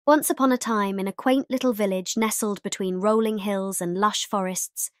Once upon a time, in a quaint little village nestled between rolling hills and lush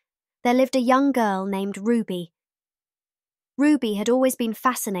forests, there lived a young girl named Ruby. Ruby had always been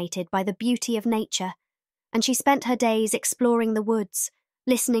fascinated by the beauty of nature, and she spent her days exploring the woods,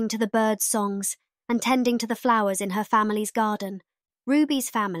 listening to the birds' songs, and tending to the flowers in her family's garden. Ruby's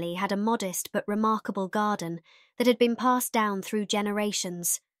family had a modest but remarkable garden that had been passed down through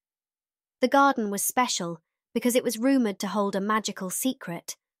generations. The garden was special because it was rumoured to hold a magical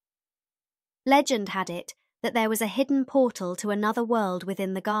secret. Legend had it that there was a hidden portal to another world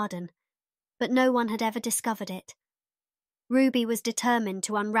within the garden, but no one had ever discovered it. Ruby was determined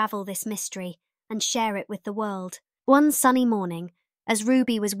to unravel this mystery and share it with the world. One sunny morning, as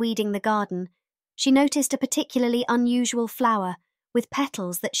Ruby was weeding the garden, she noticed a particularly unusual flower with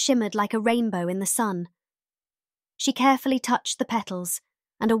petals that shimmered like a rainbow in the sun. She carefully touched the petals,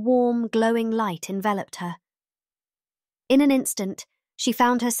 and a warm, glowing light enveloped her. In an instant, she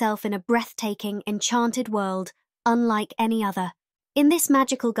found herself in a breathtaking, enchanted world, unlike any other. In this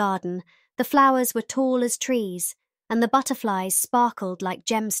magical garden, the flowers were tall as trees, and the butterflies sparkled like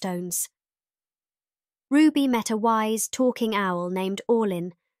gemstones. Ruby met a wise, talking owl named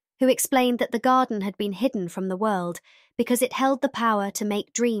Orlin, who explained that the garden had been hidden from the world because it held the power to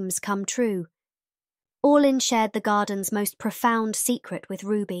make dreams come true. Orlin shared the garden's most profound secret with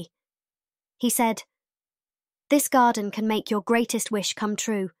Ruby. He said, "This garden can make your greatest wish come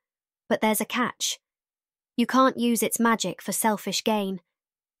true, but there's a catch. You can't use its magic for selfish gain.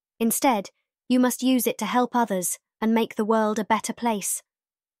 Instead, you must use it to help others and make the world a better place."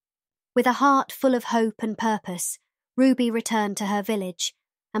 With a heart full of hope and purpose, Ruby returned to her village,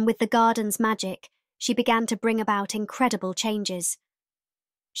 and with the garden's magic, she began to bring about incredible changes.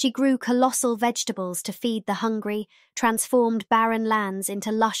 She grew colossal vegetables to feed the hungry, transformed barren lands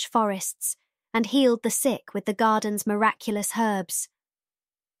into lush forests, and healed the sick with the garden's miraculous herbs.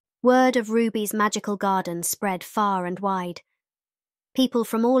 Word of Ruby's magical garden spread far and wide. People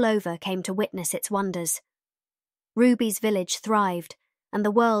from all over came to witness its wonders. Ruby's village thrived, and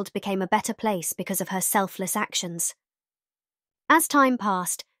the world became a better place because of her selfless actions. As time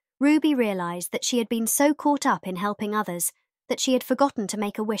passed, Ruby realized that she had been so caught up in helping others that she had forgotten to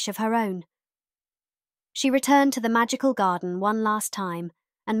make a wish of her own. She returned to the magical garden one last time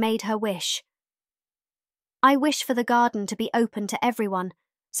and made her wish. "I wish for the garden to be open to everyone,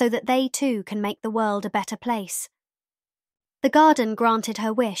 so that they too can make the world a better place." The garden granted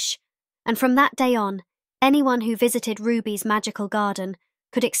her wish, and from that day on, anyone who visited Ruby's magical garden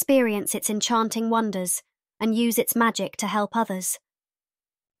could experience its enchanting wonders and use its magic to help others.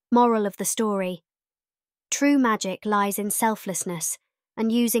 Moral of the story: true magic lies in selflessness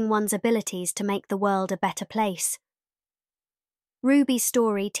and using one's abilities to make the world a better place. Ruby's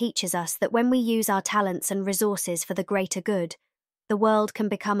story teaches us that when we use our talents and resources for the greater good, the world can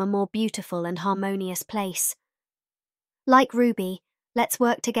become a more beautiful and harmonious place. Like Ruby, let's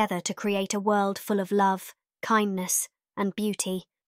work together to create a world full of love, kindness, and beauty.